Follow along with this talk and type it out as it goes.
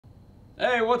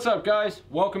Hey, what's up guys?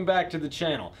 Welcome back to the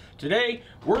channel. Today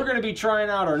we're going to be trying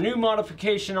out our new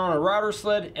modification on a router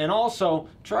sled and also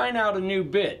trying out a new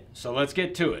bit. So let's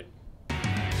get to it.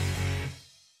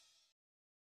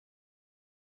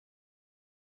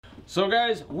 So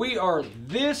guys, we are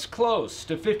this close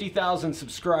to 50,000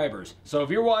 subscribers. So if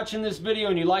you're watching this video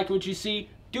and you like what you see,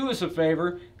 do us a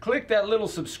favor, click that little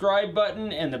subscribe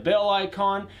button and the bell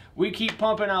icon. We keep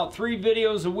pumping out 3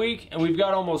 videos a week and we've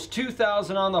got almost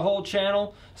 2,000 on the whole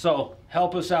channel, so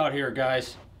help us out here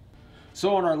guys.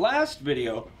 So in our last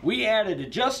video, we added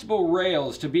adjustable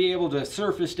rails to be able to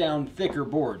surface down thicker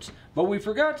boards, but we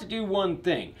forgot to do one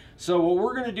thing. So what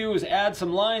we're going to do is add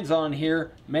some lines on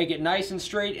here, make it nice and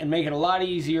straight and make it a lot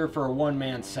easier for a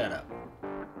one-man setup.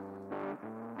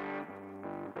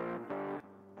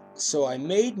 So I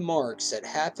made marks at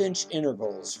 1/2-inch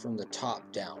intervals from the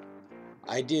top down.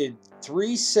 I did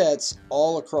 3 sets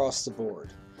all across the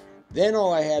board. Then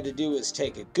all I had to do was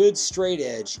take a good straight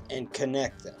edge and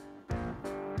connect them.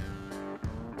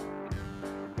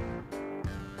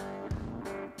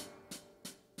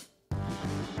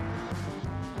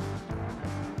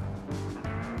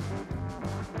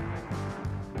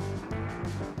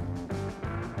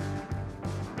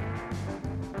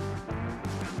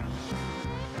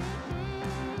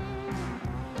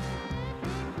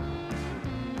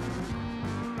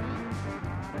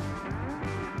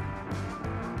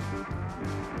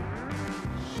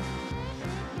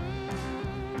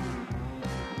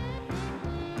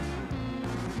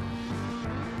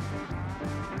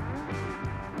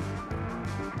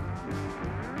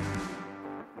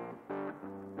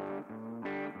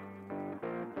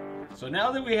 So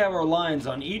now that we have our lines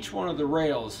on each one of the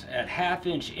rails at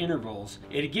 1/2-inch intervals,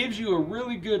 it gives you a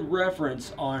really good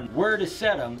reference on where to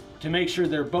set them to make sure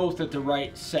they're both at the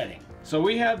right setting. So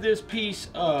we have this piece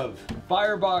of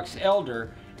Firebox Elder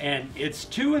and it's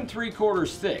 2 3/4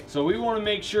 thick. So we want to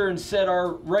make sure and set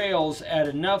our rails at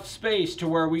enough space to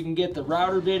where we can get the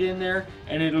router bit in there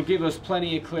and it'll give us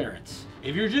plenty of clearance.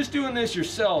 If you're just doing this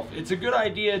yourself, it's a good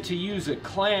idea to use a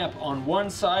clamp on one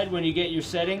side when you get your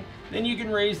setting. Then you can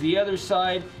raise the other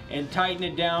side and tighten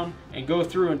it down and go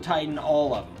through and tighten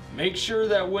all of them. Make sure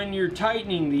that when you're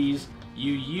tightening these,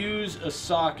 you use a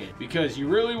socket because you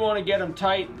really want to get them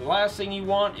tight. The last thing you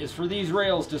want is for these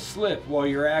rails to slip while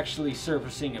you're actually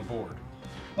surfacing a board.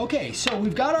 Okay, so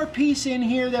we've got our piece in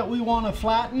here that we want to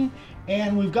flatten,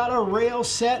 and we've got our rail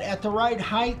set at the right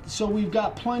height, so we've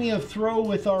got plenty of throw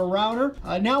with our router.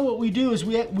 Now what we do is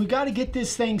we got to get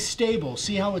this thing stable.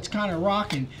 See how it's kind of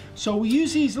rocking? So we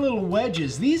use these little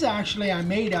wedges. These actually I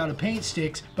made out of paint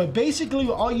sticks, but basically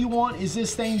all you want is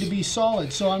this thing to be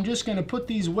solid. So I'm just going to put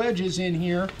these wedges in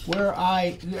here where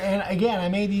and again, I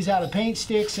made these out of paint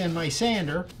sticks and my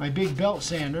sander, my big belt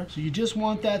sander. So you just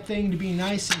want that thing to be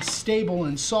nice and stable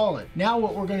and solid. Now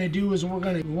what we're going to do is we're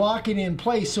going to lock it in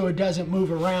place so it doesn't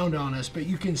move around on us, but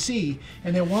you can see,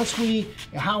 and then once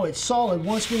how it's solid,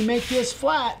 once we make this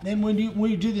flat, then when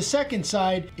we do the second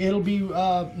side, it'll be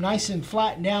nice and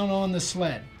flat down on the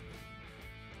sled.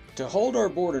 To hold our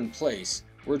board in place,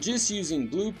 we're just using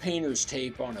blue painter's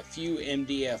tape on a few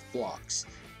MDF blocks.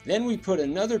 Then we put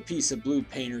another piece of blue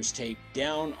painter's tape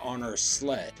down on our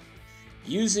sled.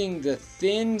 Using the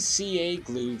thin CA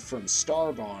glue from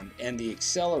Starbond and the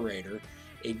accelerator,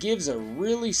 it gives a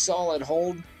really solid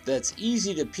hold that's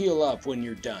easy to peel up when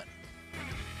you're done.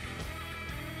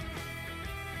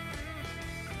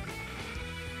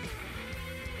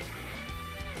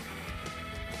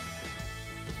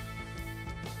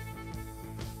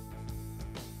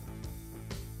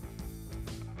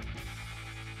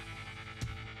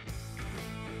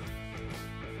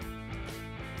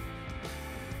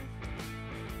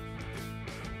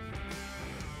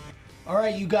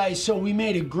 Alright you guys, so we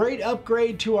made a great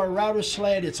upgrade to our router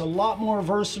sled. It's a lot more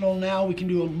versatile now. We can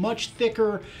do much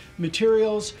thicker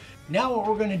materials. Now what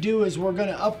we're going to do is we're going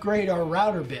to upgrade our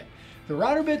router bit. The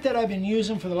router bit that I've been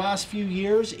using for the last few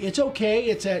years, it's okay.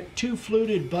 It's a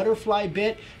 2-fluted butterfly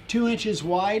bit, 2 inches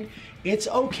wide. It's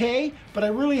okay, but I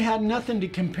really had nothing to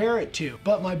compare it to.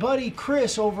 But my buddy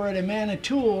Chris over at Amana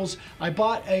Tools, I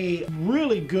bought a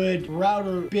really good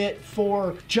router bit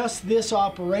for just this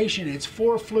operation. It's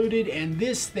 4-fluted and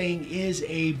this thing is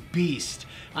a beast.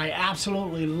 I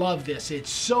absolutely love this.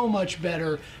 It's so much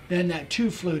better than that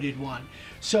 2-fluted one.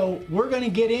 So we're going to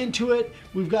get into it.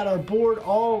 We've got our board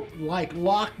all like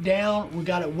locked down. We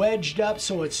got it wedged up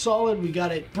so it's solid. We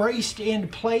got it braced in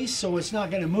place so it's not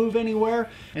going to move anywhere.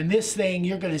 And this thing,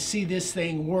 you're going to see this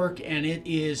thing work and it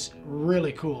is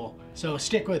really cool. So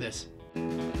stick with us.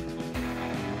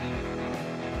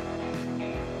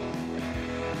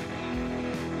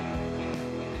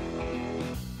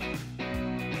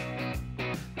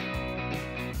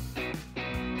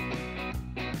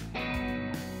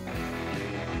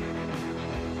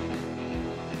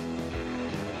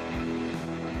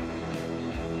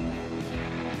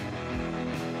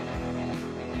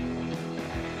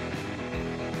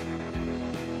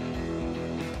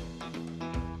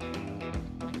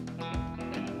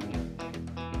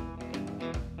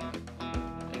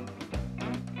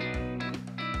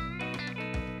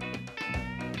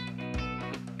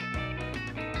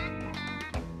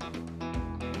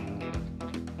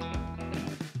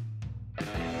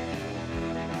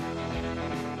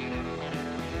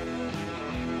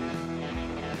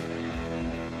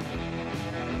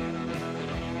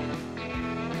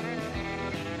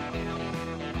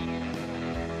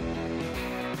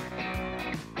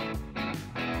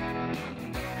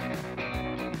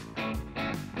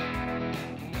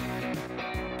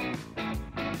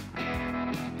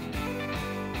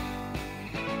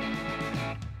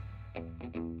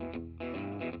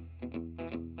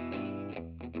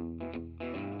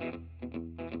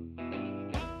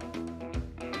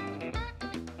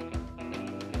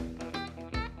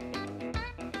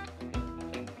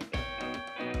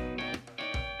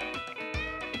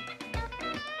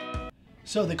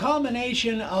 So the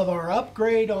combination of our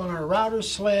upgrade on our router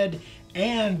sled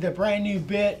and the brand new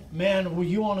bit, man, well,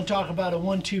 you want to talk about a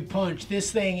 1-2 punch.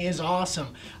 This thing is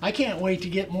awesome. I can't wait to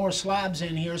get more slabs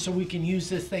in here so we can use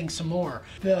this thing some more.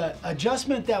 The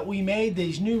adjustment that we made,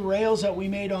 these new rails that we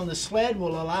made on the sled,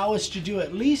 will allow us to do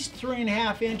at least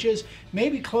 3.5 inches,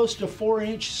 maybe close to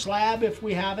 4-inch slab if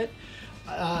we have it.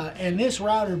 And this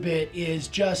router bit is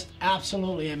just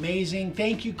absolutely amazing.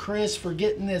 Thank you, Chris, for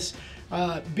getting this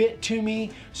bit to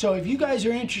me. So if you guys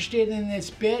are interested in this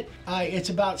bit, it's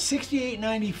about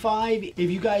 $68.95. If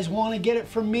you guys want to get it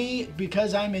from me,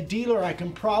 because I'm a dealer, I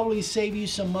can probably save you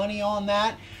some money on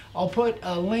that. I'll put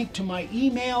a link to my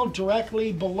email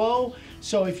directly below,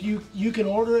 so if you can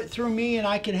order it through me and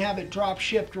I can have it drop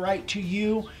shipped right to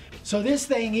you. So this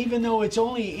thing, even though it's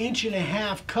only 1.5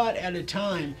 inches cut at a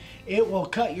time, it will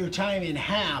cut your time in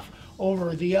half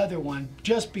over the other one,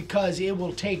 just because it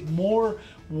will take more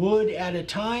wood at a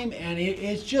time, and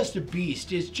it's just a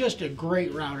beast. It's just a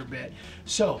great router bit.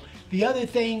 So the other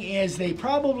thing is,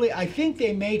 I think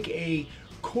they make a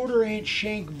 1/4 inch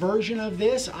shank version of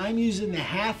this. I'm using the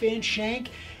 1/2 inch shank.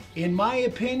 In my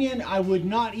opinion, I would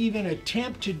not even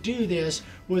attempt to do this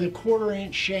with a 1/4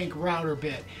 inch shank router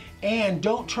bit. And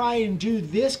don't try and do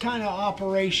this kind of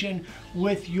operation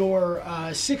with your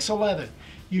 611.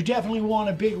 You definitely want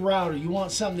a big router. You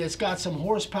want something that's got some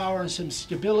horsepower and some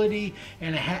stability,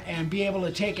 and be able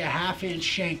to take a 1/2 inch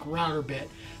shank router bit.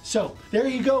 So there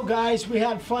you go, guys. We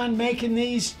had fun making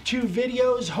these 2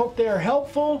 videos. Hope they're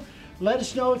helpful. Let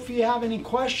us know if you have any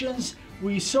questions.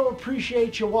 We so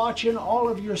appreciate you watching, all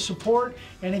of your support.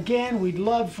 And again, we'd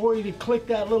love for you to click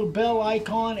that little bell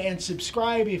icon and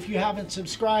subscribe if you haven't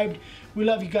subscribed. We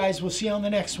love you guys. We'll see you on the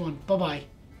next one. Bye-bye.